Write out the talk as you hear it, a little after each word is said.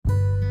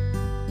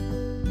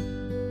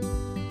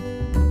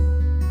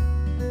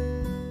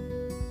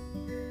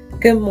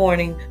Good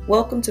morning.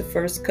 Welcome to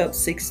First Cup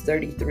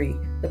 633,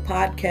 the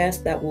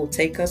podcast that will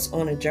take us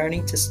on a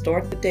journey to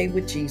start the day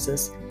with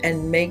Jesus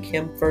and make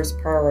him first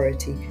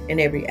priority in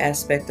every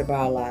aspect of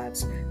our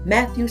lives.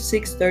 Matthew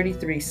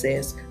 6:33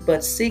 says,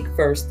 "But seek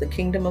first the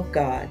kingdom of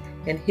God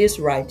and his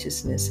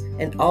righteousness,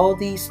 and all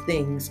these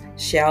things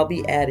shall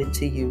be added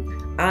to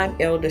you." I'm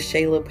Elder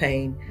Shayla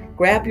Payne.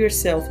 Grab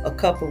yourself a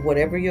cup of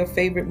whatever your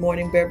favorite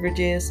morning beverage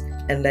is,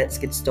 and let's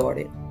get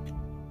started.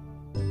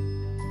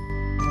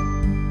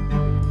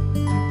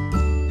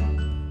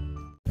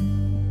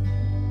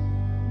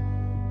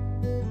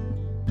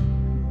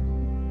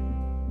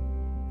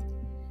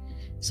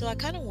 So I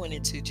kind of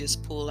wanted to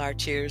just pull our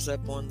chairs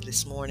up on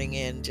this morning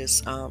and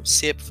just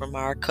sip from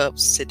our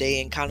cups today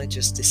and kind of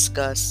just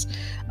discuss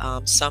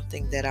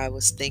something that I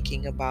was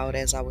thinking about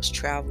as I was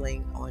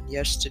traveling on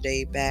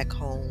yesterday back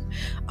home.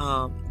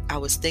 I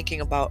was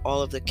thinking about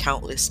all of the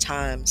countless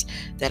times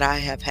that I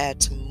have had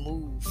to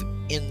move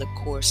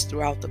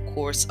throughout the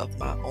course of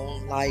my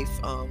own life.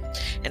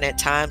 And at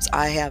times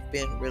I have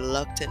been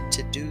reluctant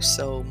to do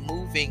so.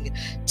 Moving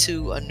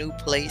to a new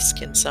place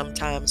can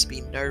sometimes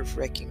be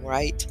nerve-wracking,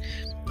 right?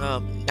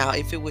 Now,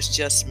 if it was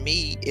just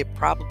me, it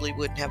probably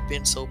wouldn't have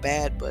been so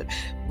bad. But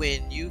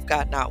when you've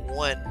got not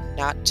one,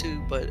 not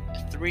two, but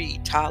three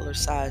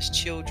toddler-sized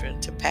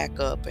children to pack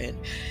up and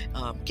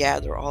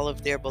gather all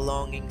of their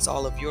belongings,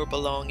 all of your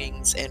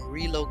belongings, and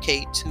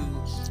relocate to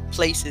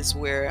places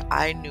where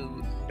I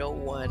knew no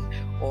one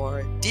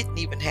or didn't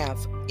even have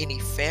any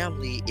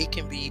family, it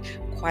can be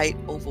quite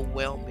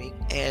overwhelming.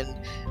 And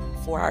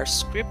for our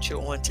scripture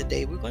on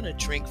today, we're going to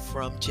drink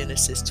from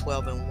Genesis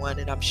 12:1.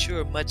 And I'm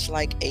sure, much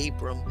like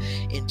Abram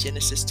in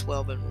Genesis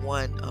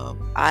 12:1,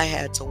 I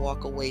had to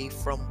walk away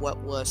from what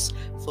was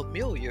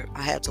familiar.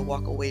 I had to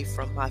walk away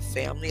from my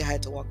family. I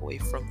had to walk away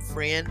from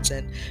friends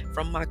and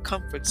from my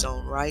comfort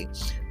zone, right?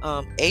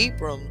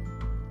 Abram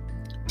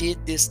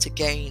did this to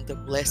gain the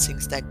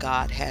blessings that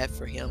God had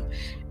for him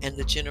and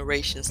the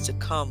generations to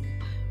come.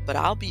 But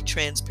I'll be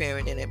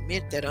transparent and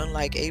admit that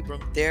unlike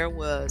Abram, there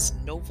was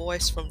no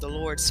voice from the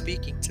Lord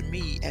speaking to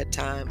me at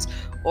times,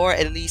 or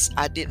at least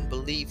I didn't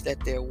believe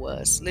that there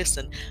was.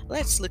 Listen,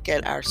 let's look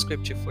at our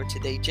scripture for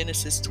today.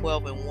 Genesis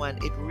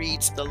 12:1. It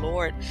reads, "The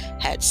Lord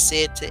had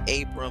said to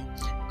Abram,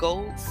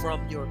 'Go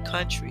from your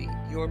country,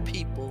 your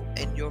people,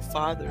 and your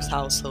father's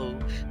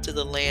household to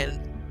the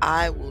land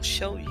I will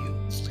show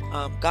you.'"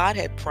 God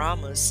had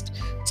promised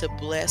to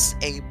bless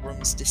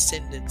Abram's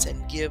descendants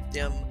and give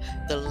them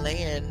the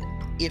land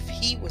if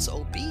he was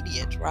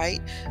obedient, right?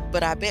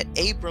 But I bet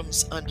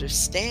Abram's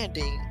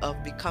understanding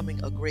of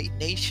becoming a great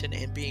nation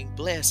and being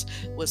blessed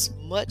was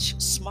much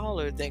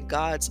smaller than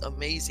God's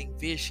amazing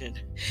vision,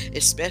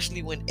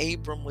 especially when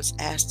Abram was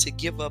asked to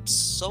give up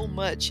so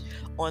much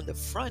on the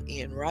front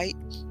end, right?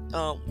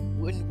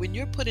 When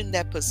you're put in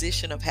that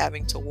position of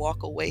having to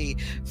walk away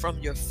from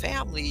your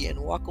family and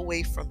walk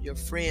away from your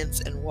friends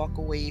and walk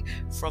away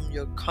from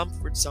your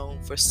comfort zone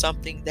for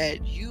something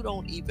that you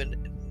don't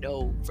even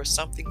know, for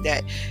something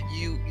that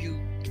you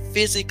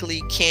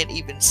physically can't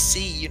even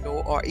see,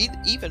 or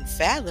even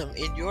fathom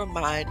in your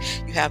mind,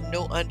 you have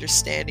no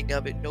understanding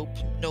of it,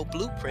 no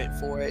blueprint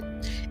for it.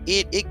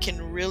 It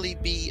can really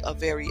be a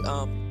very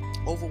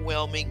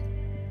overwhelming,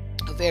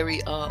 a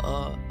very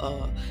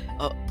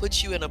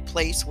puts you in a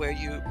place where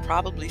you're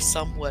probably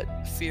somewhat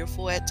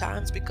fearful at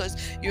times because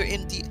you're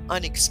in the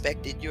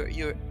unexpected.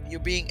 You're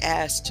being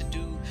asked to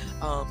do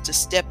to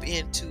step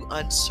into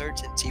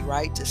uncertainty,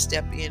 right? To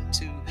step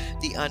into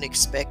the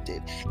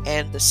unexpected.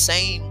 And the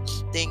same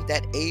thing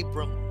that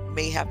Abram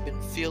may have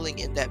been feeling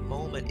in that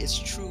moment is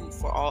true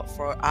for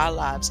our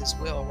lives as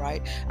well,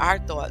 right? Our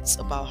thoughts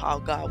about how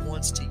God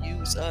wants to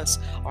use us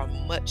are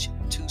much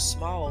too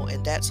small,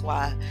 and that's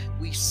why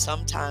we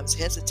sometimes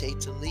hesitate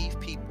to leave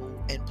people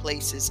and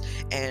places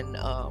and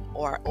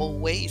or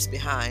old ways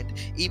behind,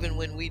 even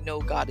when we know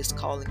God is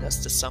calling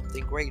us to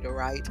something greater,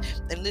 right?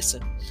 And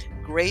listen,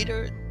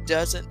 greater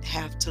doesn't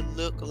have to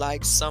look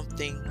like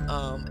something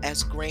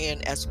as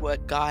grand as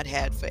what God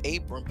had for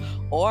Abram,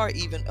 or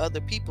even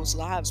other people's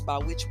lives by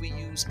which we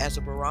use as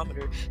a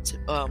barometer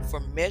for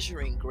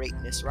measuring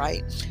greatness,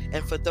 right?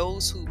 And for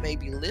those who may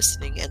be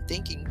listening and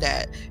thinking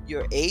that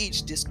your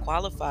age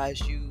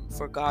disqualifies you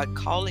for God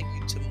calling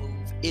you to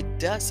move, it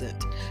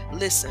doesn't.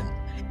 Listen,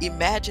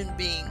 imagine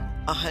being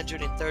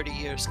 130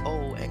 years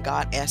old and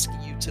God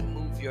asking you to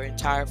move your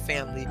entire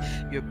family,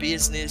 your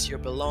business, your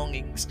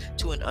belongings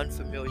to an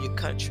unfamiliar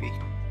country.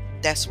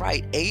 That's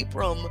right,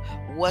 Abram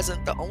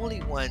wasn't the only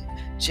one.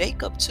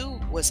 Jacob too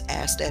was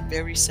asked that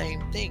very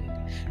same thing.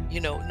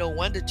 No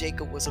wonder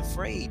Jacob was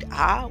afraid.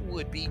 I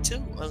would be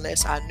too,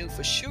 unless I knew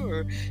for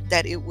sure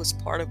that it was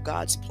part of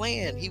God's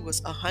plan. He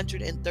was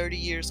 130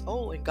 years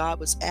old and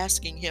God was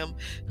asking him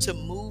to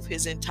move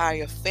his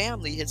entire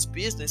family, his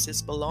business,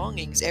 his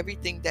belongings,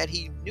 everything that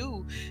he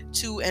knew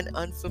to an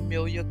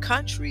unfamiliar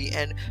country.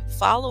 And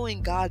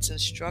following God's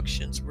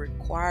instructions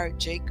required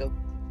Jacob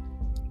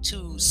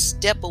to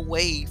step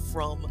away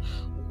from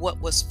what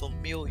was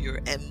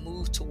familiar and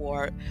move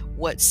toward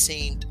what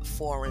seemed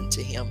foreign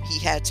to him. He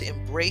had to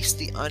embrace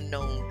the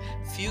unknown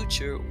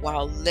future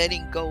while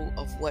letting go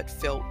of what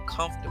felt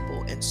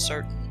comfortable and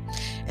certain.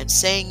 And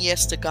saying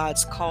yes to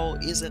God's call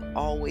isn't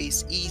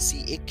always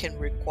easy. It can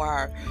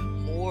require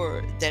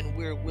more than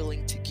we're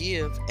willing to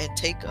give and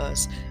take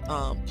us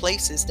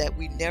places that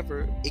we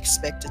never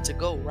expected to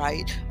go,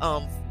 right?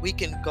 We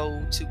can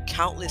go to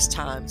countless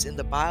times in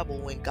the Bible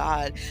when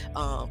God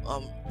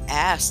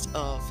asked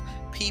of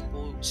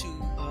people to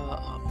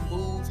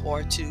move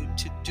or to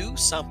do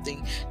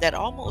something that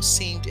almost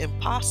seemed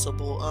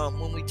impossible.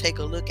 When we take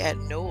a look at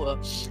Noah,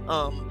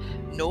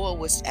 Noah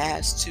was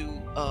asked to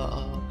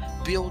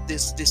build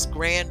this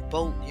grand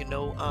boat.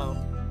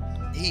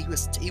 He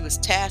was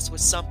tasked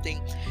with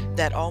something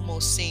that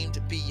almost seemed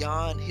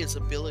beyond his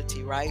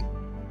ability, right?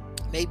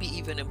 Maybe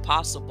even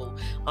impossible.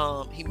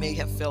 He may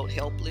have felt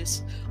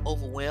helpless,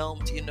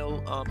 overwhelmed.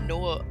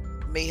 Noah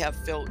may have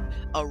felt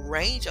a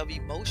range of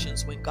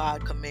emotions when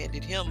God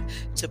commanded him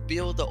to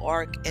build the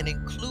ark and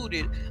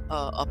included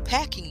a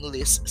packing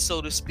list,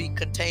 so to speak,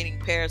 containing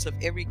pairs of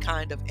every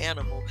kind of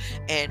animal.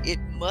 And it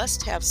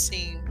must have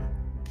seemed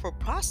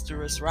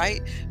preposterous,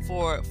 right?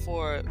 For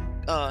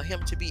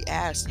him to be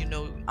asked,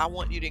 I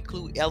want you to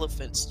include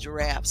elephants,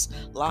 giraffes,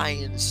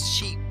 lions,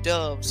 sheep,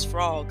 doves,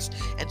 frogs,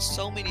 and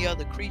so many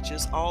other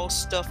creatures, all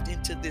stuffed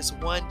into this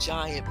one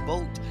giant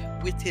boat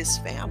with his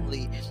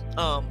family.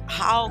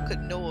 How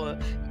could Noah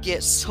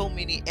get so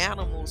many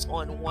animals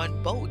on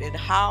one boat, and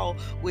how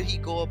would he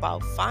go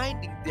about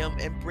finding them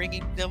and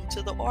bringing them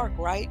to the ark,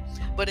 right?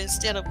 But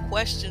instead of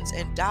questions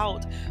and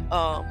doubt,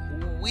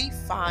 we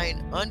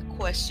find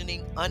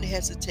unquestioning,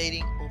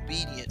 unhesitating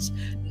obedience.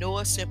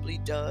 Noah simply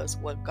does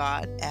what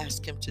God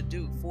asked him to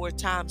do. 4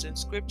 times in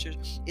scripture,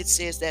 it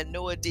says that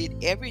Noah did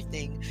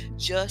everything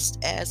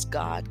just as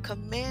God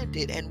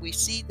commanded. And we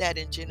see that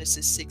in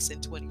Genesis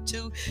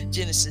 6:22,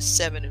 Genesis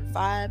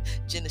 7:5,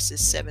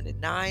 Genesis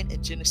 7:9,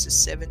 and Genesis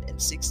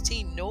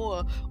 7:16.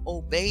 Noah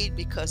obeyed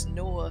because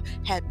Noah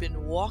had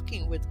been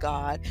walking with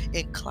God,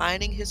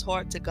 inclining his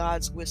heart to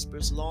God's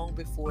whispers long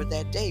before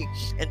that day.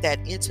 And that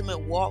intimate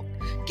walk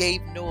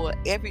gave Noah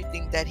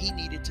everything that he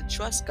needed to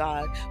trust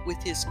God with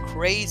his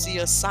crazy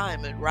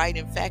assignment, right?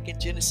 In fact, in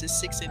Genesis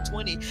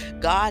 6:20,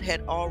 God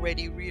had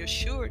already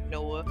reassured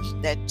Noah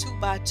that 2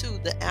 by 2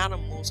 the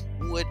animals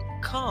would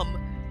come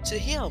to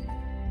him.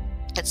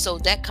 And so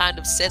that kind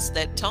of sets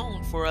that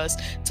tone for us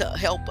to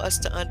help us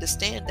to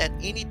understand that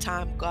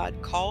anytime God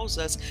calls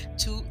us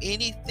to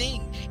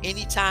anything,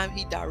 anytime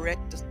he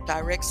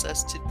directs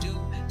us to do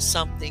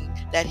something,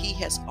 that he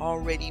has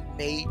already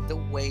made the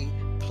way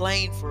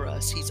plain for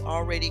us. He's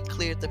already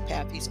cleared the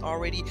path. He's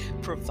already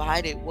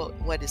provided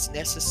what is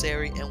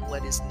necessary and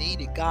what is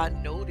needed. God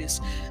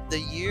noticed the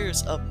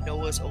years of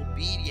Noah's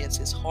obedience,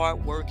 his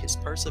hard work, his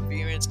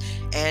perseverance,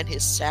 and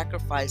his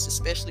sacrifice,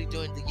 especially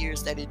during the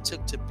years that it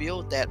took to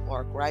build that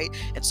ark, right?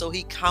 And so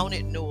he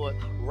counted Noah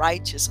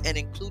righteous and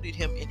included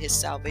him in his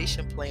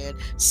salvation plan,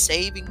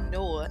 saving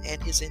Noah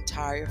and his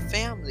entire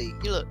family.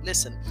 Look,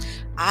 listen,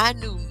 I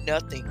knew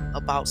nothing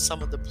about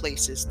some of the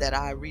places that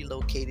I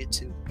relocated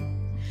to,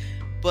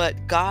 but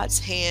God's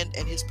hand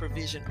and his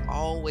provision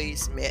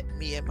always met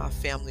me and my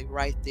family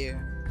right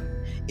there.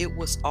 It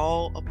was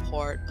all a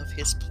part of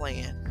his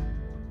plan.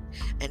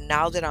 And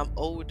now that I'm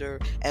older,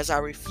 as I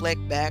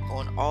reflect back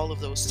on all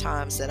of those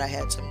times that I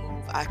had to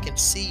move, I can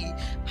see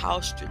how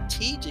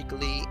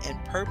strategically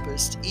and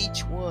purposed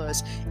each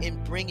was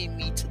in bringing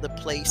me to the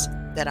place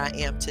that I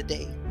am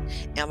today.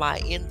 Am I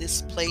in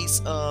this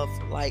place of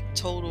like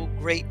total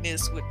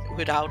greatness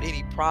without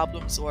any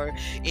problems or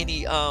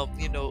any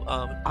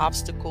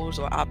obstacles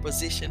or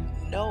opposition?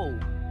 No.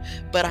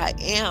 But I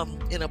am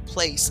in a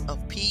place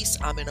of peace.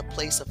 I'm in a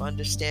place of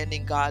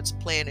understanding God's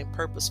plan and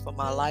purpose for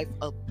my life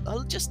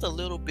just a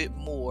little bit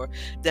more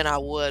than I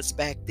was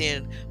back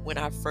then when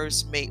I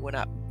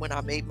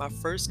made my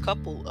first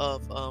couple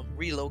of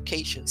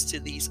relocations to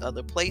these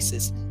other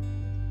places.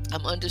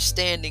 I'm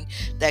understanding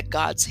that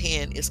God's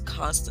hand is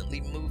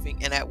constantly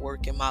moving and at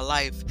work in my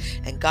life.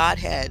 And God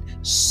had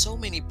so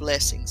many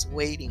blessings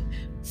waiting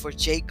for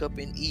Jacob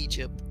in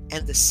Egypt.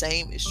 And the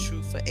same is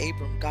true for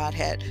Abram. God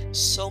had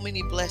so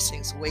many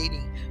blessings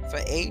waiting for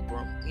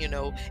Abram,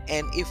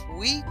 and if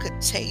we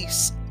could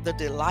taste the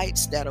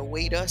delights that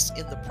await us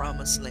in the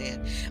promised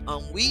land,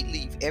 we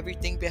leave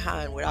everything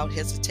behind without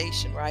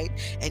hesitation, right?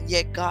 And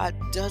yet God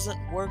doesn't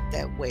work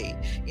that way.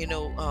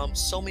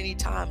 So many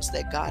times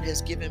that God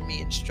has given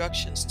me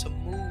instructions to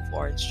move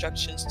or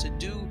instructions to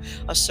do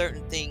a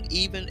certain thing,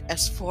 even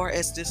as far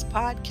as this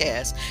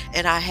podcast,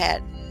 and I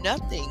had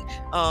nothing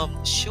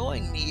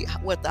showing me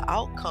what the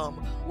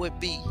outcome would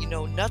be.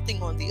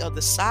 Nothing on the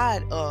other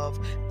side of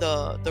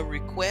the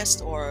request,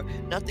 or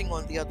nothing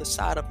on the other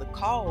side of the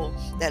call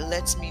that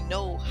lets me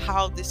know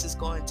how this is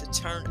going to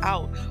turn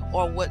out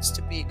or what's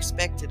to be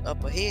expected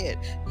up ahead.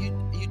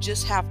 You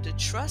just have to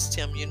trust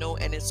him,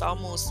 and it's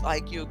almost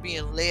like you're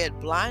being led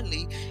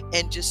blindly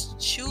and just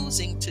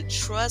choosing to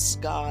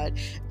trust God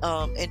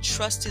and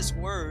trust his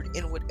word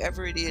in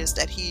whatever it is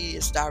that he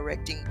is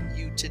directing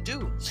you to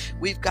do.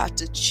 We've got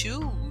to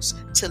choose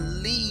to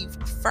leave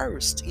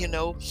first,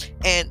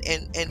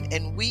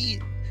 and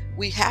we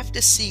have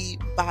to see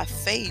by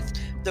faith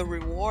the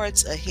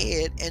rewards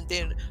ahead and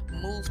then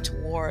move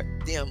toward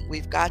them.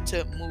 We've got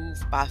to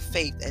move by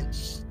faith. And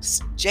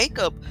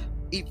Jacob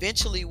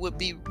eventually would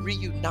be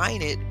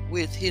reunited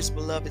with his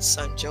beloved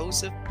son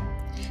Joseph.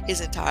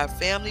 His entire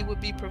family would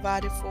be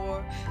provided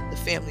for. The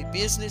family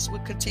business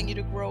would continue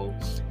to grow.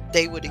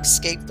 They would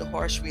escape the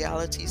harsh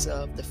realities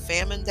of the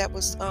famine that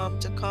was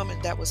to come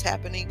and that was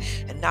happening.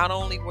 And not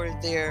only were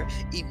there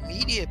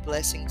immediate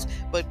blessings,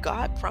 but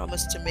God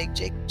promised to make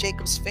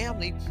Jacob's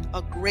family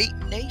a great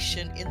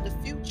nation in the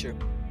future.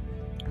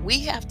 We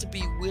have to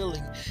be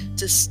willing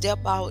to step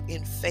out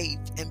in faith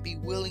and be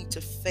willing to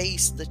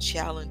face the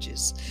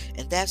challenges.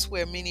 And that's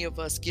where many of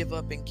us give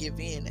up and give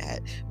in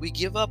at. We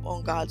give up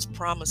on God's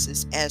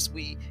promises as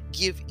we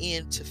give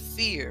in to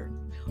fear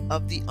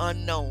of the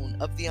unknown,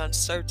 of the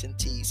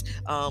uncertainties.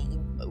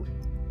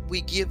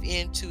 We give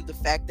in to the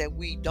fact that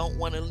we don't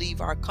want to leave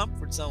our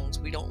comfort zones.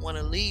 We don't want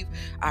to leave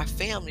our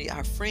family,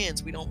 our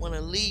friends. We don't want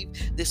to leave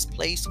this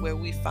place where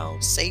we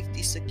found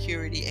safety,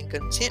 security, and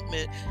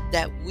contentment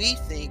that we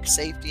think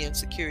safety and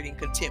security and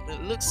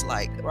contentment looks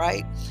like,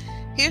 right?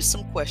 Here's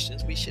some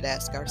questions we should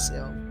ask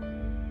ourselves.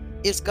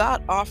 Is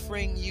God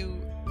offering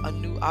you a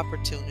new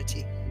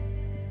opportunity?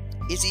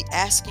 Is He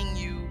asking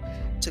you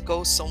to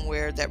go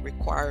somewhere that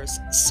requires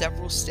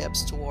several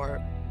steps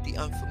toward the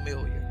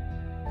unfamiliar?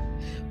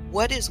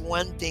 What is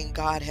one thing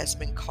God has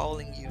been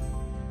calling you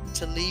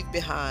to leave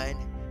behind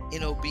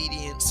in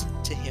obedience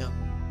to Him?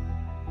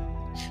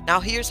 Now,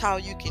 here's how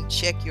you can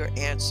check your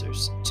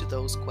answers to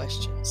those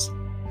questions.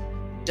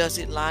 Does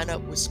it line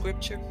up with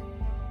Scripture?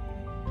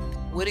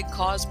 Would it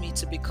cause me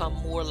to become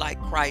more like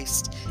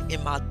Christ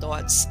in my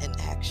thoughts and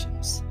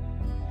actions?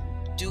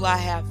 Do I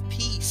have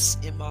peace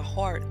in my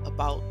heart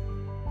about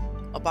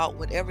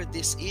whatever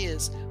this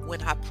is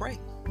when I pray?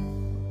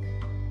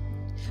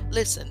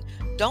 Listen,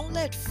 don't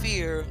let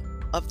fear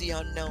of the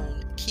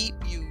unknown keep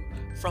you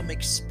from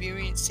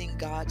experiencing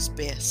God's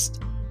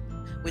best.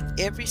 With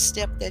every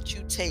step that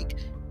you take,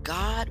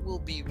 God will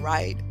be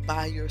right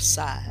by your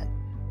side,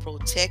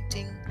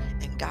 protecting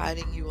and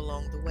guiding you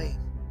along the way.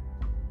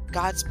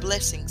 God's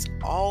blessings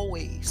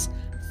always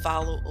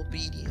follow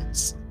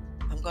obedience.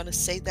 I'm going to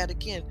say that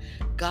again.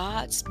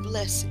 God's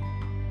blessing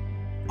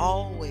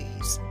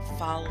always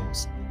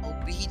follows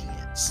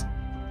obedience.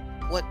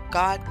 What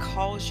God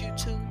calls you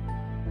to,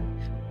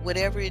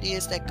 whatever it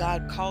is that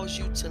God calls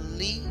you to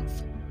leave,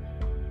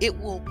 it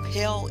will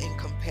pale in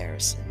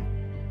comparison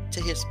to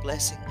His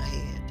blessing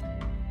ahead.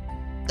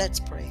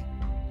 Let's pray.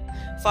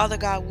 Father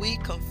God, we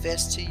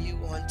confess to you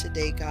on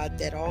today, God,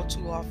 that all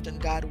too often,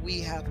 God,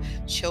 we have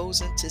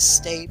chosen to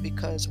stay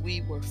because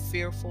we were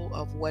fearful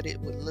of what it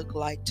would look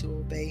like to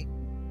obey.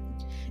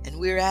 And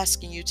we're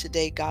asking you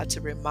today, God,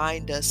 to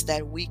remind us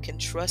that we can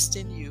trust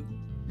in you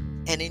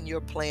and in your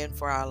plan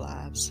for our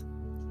lives.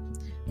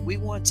 We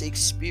want to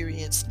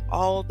experience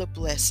all the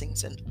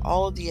blessings and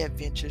all the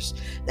adventures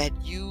that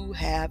you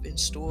have in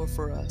store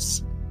for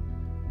us.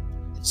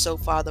 And so,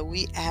 Father,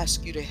 we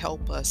ask you to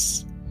help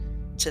us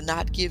to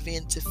not give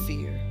in to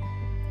fear,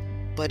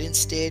 but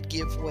instead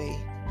give way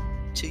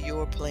to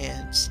your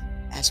plans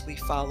as we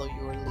follow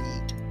your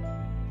lead.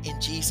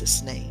 In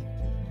Jesus' name,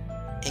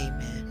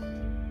 amen.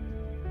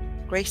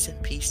 Grace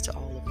and peace to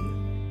all of you.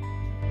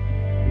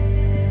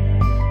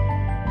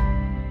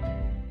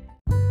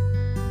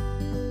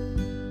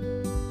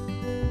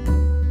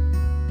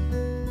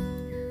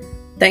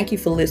 Thank you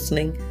for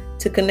listening.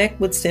 To connect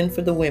with Send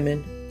for the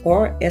Women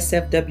or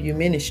SFW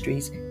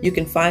Ministries, you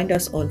can find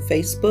us on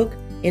Facebook,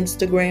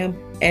 Instagram,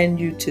 and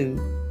YouTube,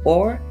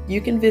 or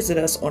you can visit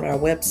us on our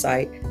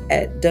website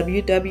at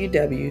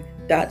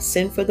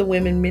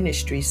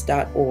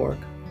www.sendforthewomenministries.org.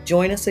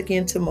 Join us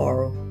again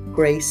tomorrow.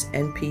 Grace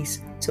and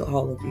peace to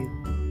all of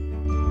you.